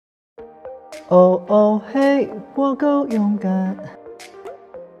哦哦嘿，我够勇敢。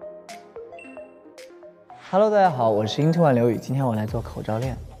Hello， 大家好，我是INTO1刘宇，今天我来做口罩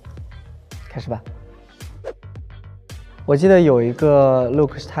链，开始吧。我记得有一个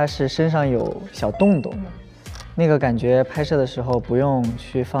look， 它是身上有小洞洞的，那个感觉拍摄的时候不用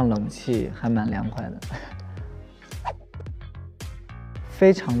去放冷气，还蛮凉快的，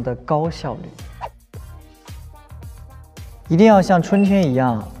非常的高效率。一定要像春天一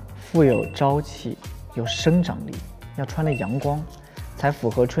样富有朝气，有生长力，要穿的阳光，才符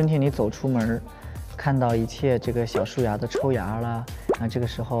合春天你走出门，看到一切这个小树芽的抽芽啦。那这个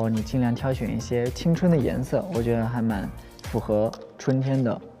时候你尽量挑选一些青春的颜色，我觉得还蛮符合春天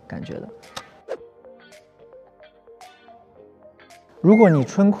的感觉的。如果你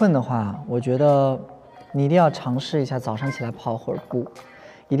春困的话，我觉得你一定要尝试一下早上起来跑会儿步，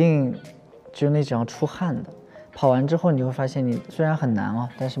一定就是那种要出汗的。跑完之后你会发现，你虽然很难啊，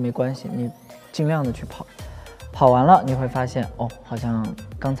但是没关系，你尽量的去跑。跑完了你会发现，哦，好像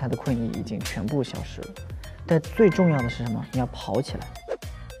刚才的困意已经全部消失了。但最重要的是什么？你要跑起来。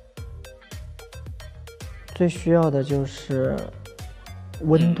最需要的就是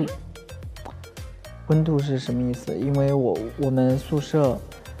温度。温度是什么意思？因为我们宿舍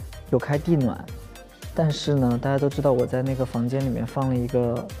有开地暖，但是呢，大家都知道我在那个房间里面放了一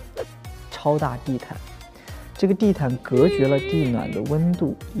个超大地毯。这个地毯隔绝了地暖的温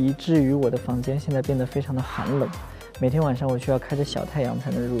度，以至于我的房间现在变得非常的寒冷。每天晚上我需要开着小太阳才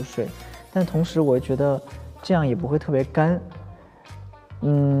能入睡，但同时我觉得这样也不会特别干。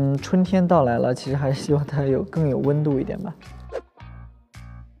春天到来了，其实还是希望它更有温度一点吧。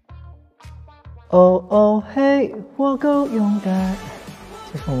哦哦嘿，我够勇敢。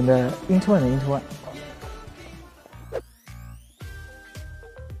这是我们的INTO1的INTO1。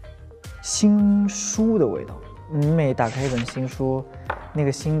新书的味道。你每打开一本新书，那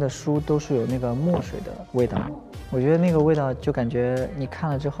个新的书都是有那个墨水的味道。我觉得那个味道就感觉你看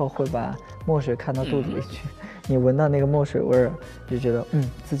了之后会把墨水看到肚子里去，你闻到那个墨水味儿，就觉得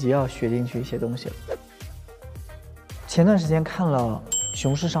自己要学进去一些东西了。前段时间看了《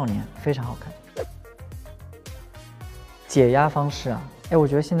雄狮少年》，非常好看。解压方式啊，我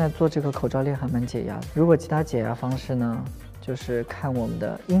觉得现在做这个口罩链还蛮解压的。如果其他解压方式呢，就是看我们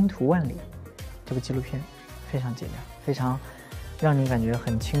的《INTO1里》这个纪录片。非常解压，非常让你感觉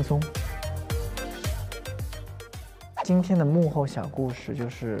很轻松。今天的幕后小故事就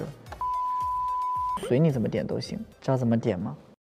是，随你怎么点都行，知道怎么点吗？